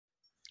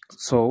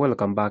So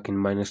welcome back in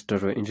my next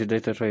tutorial. In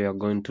today's tutorial, you are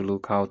going to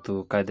look how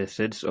to cut the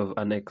threads of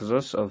an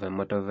exhaust of a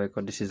motor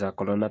vehicle. This is a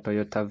Corolla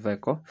Toyota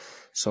vehicle.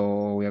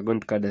 So we are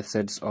going to cut the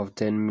threads of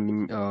 10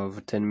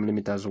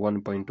 millimeters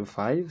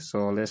 1.25.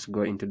 So let's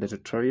go into the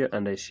tutorial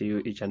and I see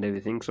you each and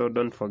everything. So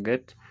don't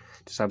forget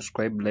to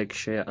subscribe, like,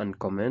 share and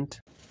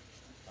comment.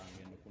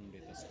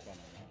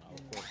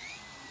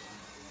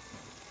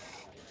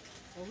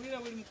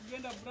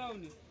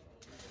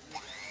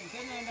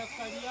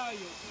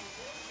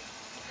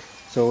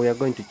 So we are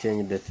going to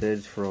change the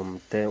threads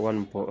from 10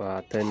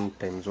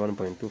 times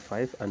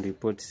 1.25 and we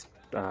put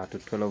to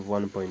 12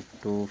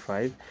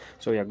 1.25.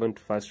 So we are going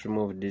to first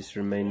remove this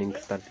remaining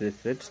 30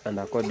 threads, and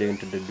according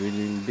to the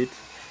drilling bit,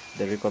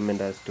 they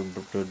recommend us to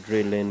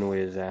drill in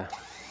with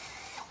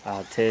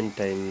 10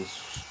 times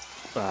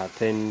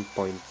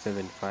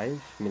 10.75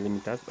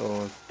 millimeters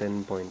or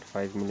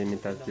 10.5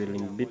 millimeters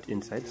drilling bit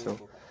inside. So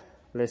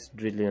let's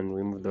drill and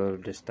remove the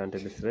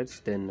restanted threads,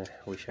 then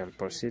we shall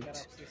proceed.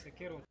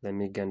 Let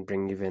me again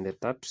bring even the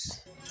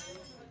tabs.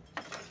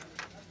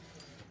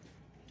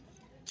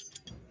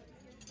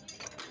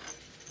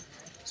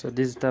 So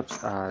these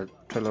tabs are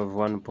 12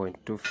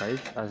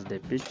 1.25 as the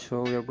pitch,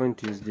 so we are going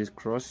to use this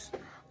cross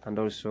and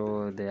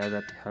also the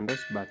other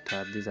handles, but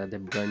these are the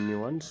brand new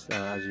ones.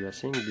 As you are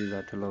seeing, these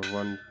are 12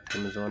 1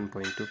 times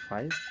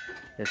 1.25.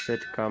 The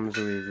set comes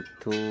with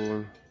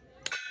two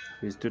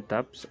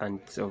tabs and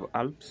it's of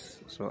Alps.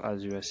 So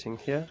as you are seeing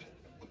here,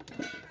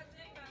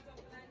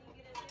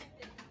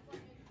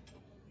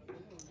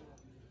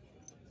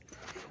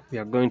 we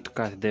are going to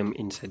cut them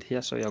inside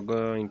here. So you are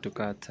going to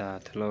cut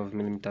 12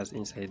 millimeters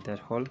inside that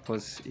hole,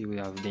 because we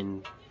have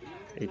been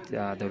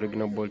the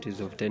original bolt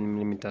is of 10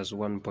 millimeters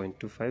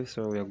 1.25.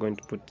 so we are going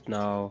to put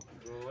now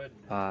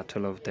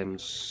 12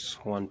 times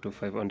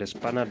 125 on the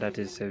spanner, that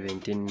is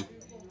 17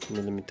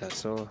 millimeters.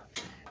 So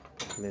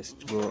let's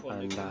go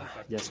and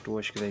just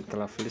wash very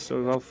carefully.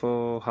 So we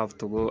also have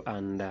to go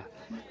and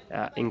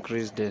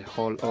increase the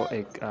hole or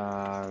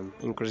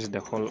increase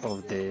the hole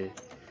of the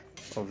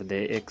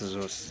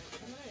exhaust.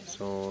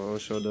 So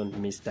also don't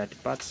miss that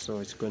part, so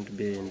it's going to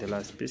be in the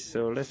last piece.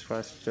 So let's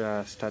first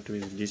start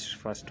with this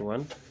first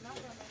one.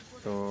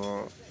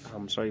 So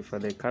I'm sorry for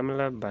the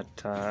camera,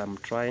 but I'm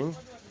trying.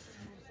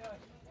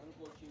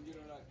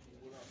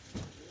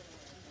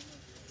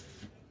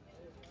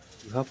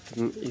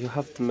 You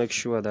have to make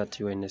sure that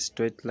you're in a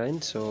straight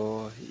line.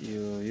 So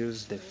you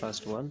use the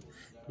first one,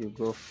 you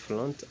go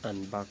front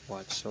and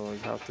backward, so you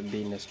have to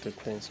be in a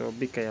straight line. So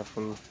be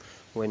careful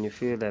when you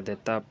feel that the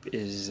tap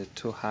is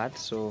too hard,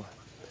 so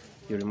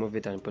you remove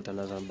it and put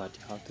another one, but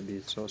you have to be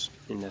so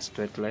in a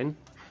straight line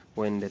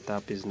when the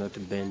tap is not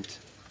bent.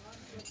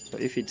 So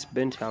if it's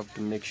bent, you have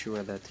to make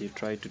sure that you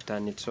try to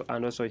turn it. So,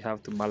 and also you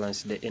have to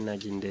balance the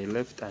energy in the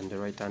left and the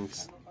right hand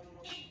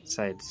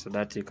side, so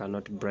that you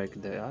cannot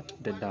break the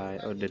die,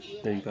 or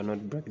you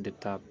cannot break the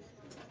tap.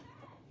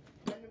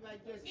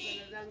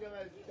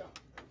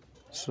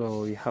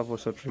 So you have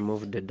also to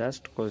remove the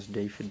dust, because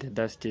if the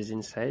dust is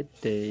inside,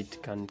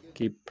 it can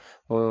keep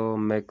or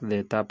make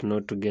the tap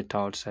not to get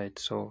outside.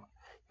 So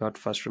you have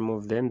to first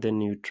remove them, then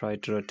you try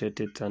to rotate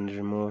it and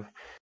remove.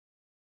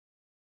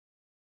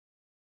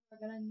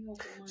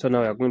 So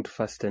now we are going to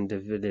fasten the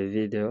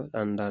video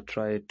and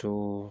try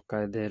to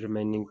cut the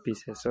remaining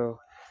pieces. So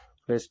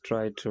let's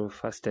try to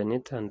fasten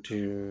it and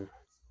to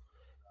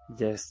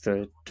just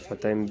for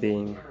time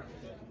being.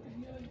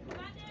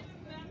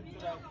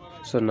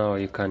 So now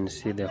you can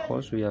see the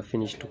holes. We have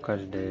finished to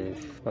cut the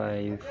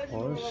 5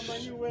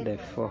 holes, the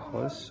 4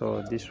 holes.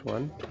 So this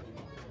one,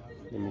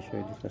 let me show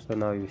you this one. So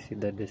now you see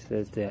that the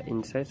threads they are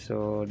inside,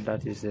 so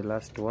that is the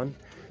last one.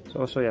 So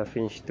also you have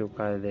finished to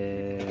cut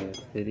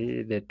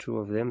the 2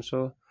 of them.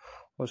 So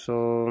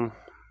also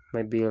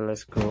maybe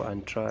let's go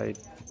and try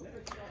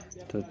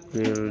to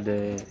drill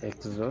the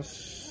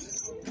exhaust.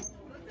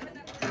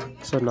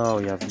 So now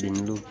we have been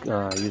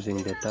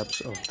using the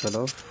tabs of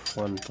 12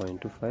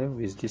 1.25,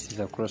 with this is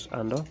a cross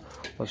handle.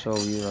 Also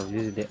we have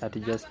used the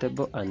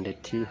adjustable and the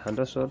T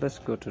handle. So let's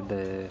go to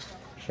the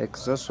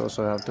exhaust.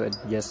 Also have to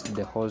adjust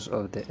the holes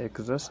of the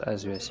exhaust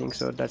as we are seeing.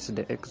 So that's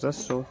the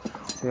exhaust. So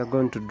we are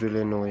going to drill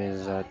in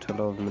with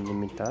 12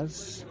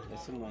 millimeters.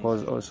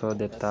 Also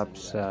the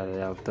tabs they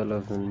have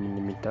 12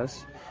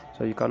 millimeters.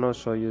 So you can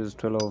also use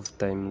 12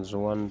 times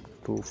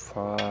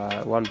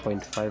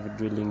 1.5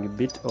 drilling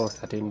bit or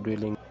 13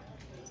 drilling.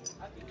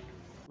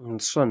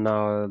 So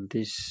now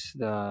this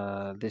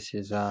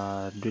is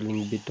a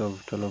drilling bit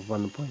of 12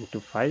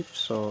 1.25.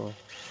 So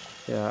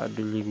yeah,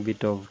 drilling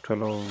bit of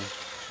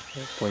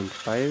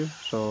 12.5.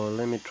 so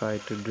let me try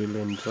to drill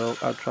in. So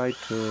I'll try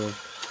to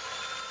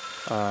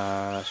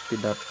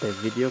speed up the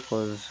video,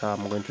 because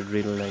I'm going to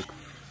drill like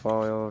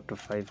 4 to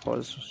 5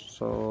 holes.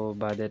 So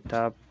but the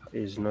tap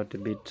is not a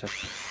bit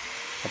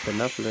sharp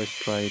enough. Let's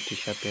try to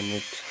sharpen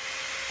it,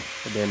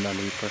 then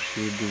we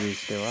proceed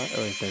with the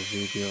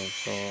video.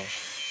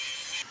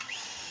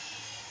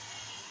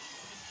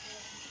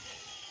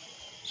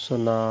 So So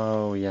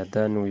now we are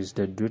done with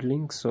the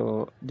drilling.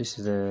 So this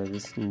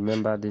is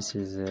remember this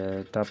is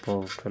a tap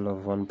of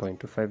 12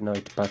 1.25. Now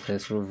it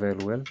passes through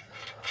very well.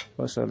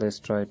 Also, let's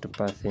try to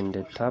pass in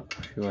the tap.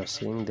 You are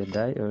seeing the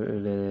die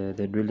or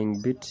the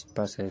drilling bit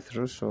passes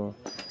through. So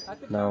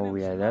now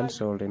we are done.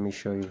 So let me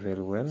show you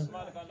very well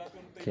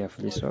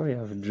carefully. So we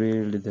have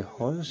drilled the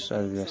holes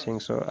as we are seeing.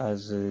 So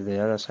as the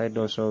other side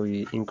also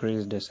we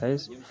increase the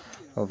size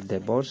of the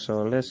bolt.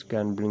 So let's go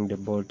and bring the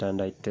bolt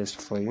and I test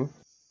for you.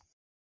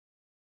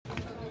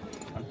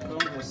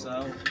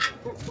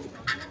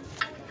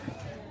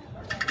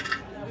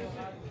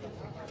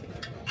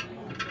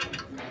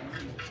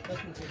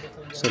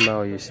 So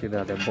now you see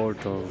that the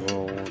bolt of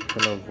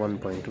 12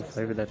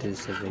 1.25, that is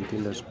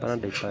 17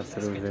 supana, they pass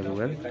through very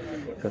well.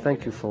 So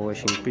thank you for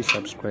watching. Please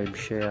subscribe,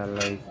 share,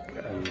 like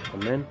and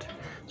comment.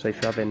 So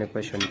if you have any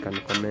question you can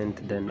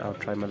comment, then I'll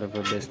try my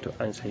level best to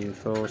answer you.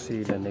 So see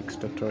you in the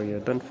next tutorial.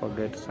 Don't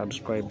forget to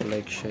subscribe,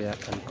 like, share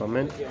and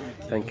comment.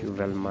 Thank you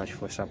very much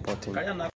for supporting.